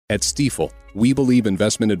At Stifel, we believe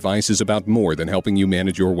investment advice is about more than helping you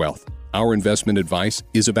manage your wealth. Our investment advice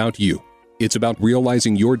is about you. It's about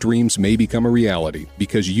realizing your dreams may become a reality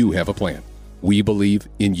because you have a plan. We believe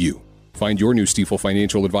in you. Find your new Stifel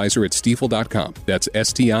financial advisor at stifel.com. That's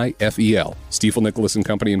STIFEL. Stifel Nicholas &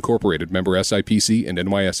 Company Incorporated, member SIPC and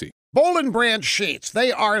NYSE. Boll & Branch sheets.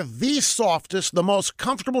 They are the softest, the most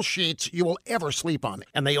comfortable sheets you will ever sleep on,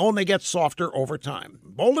 and they only get softer over time.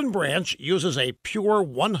 Boll & Branch uses a pure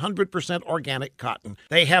 100% organic cotton.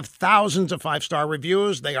 They have thousands of five-star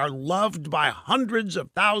reviews. They are loved by hundreds of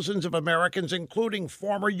thousands of Americans, including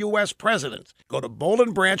former U.S. presidents. Go to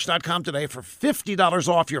bollandbranch.com today for $50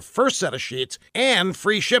 off your first set of sheets and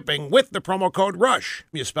free shipping with the promo code RUSH.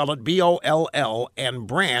 You spell it B-O-L-L and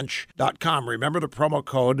branch.com. Remember the promo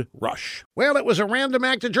code RUSH. Well, it was a random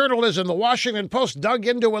act of journalism. The Washington Post dug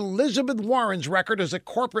into Elizabeth Warren's record as a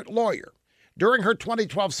corporate lawyer. During her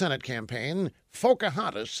 2012 Senate campaign,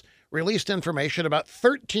 Pocahontas released information about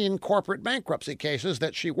 13 corporate bankruptcy cases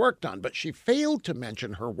that she worked on, but she failed to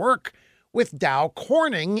mention her work with Dow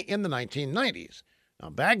Corning in the 1990s.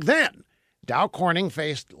 Now, back then, Dow Corning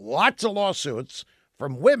faced lots of lawsuits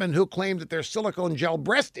from women who claimed that their silicone gel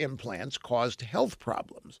breast implants caused health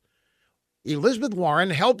problems. Elizabeth Warren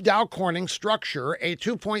helped Dow Corning structure a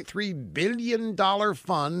 $2.3 billion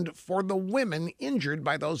fund for the women injured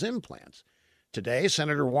by those implants. Today,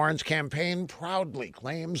 Senator Warren's campaign proudly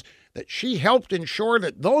claims that she helped ensure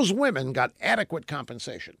that those women got adequate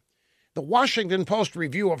compensation. The Washington Post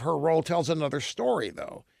review of her role tells another story,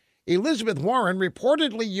 though. Elizabeth Warren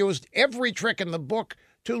reportedly used every trick in the book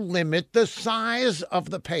to limit the size of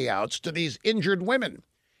the payouts to these injured women,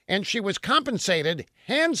 and she was compensated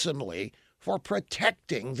handsomely for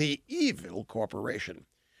protecting the evil corporation.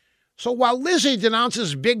 So while Lizzie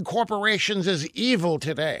denounces big corporations as evil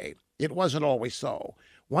today, it wasn't always so.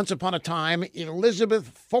 Once upon a time,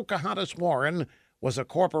 Elizabeth Pocahontas Warren was a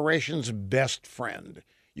corporation's best friend.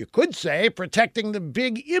 You could say protecting the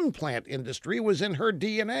big implant industry was in her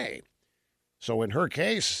DNA. So in her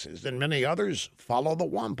case, as in many others, follow the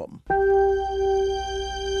wampum.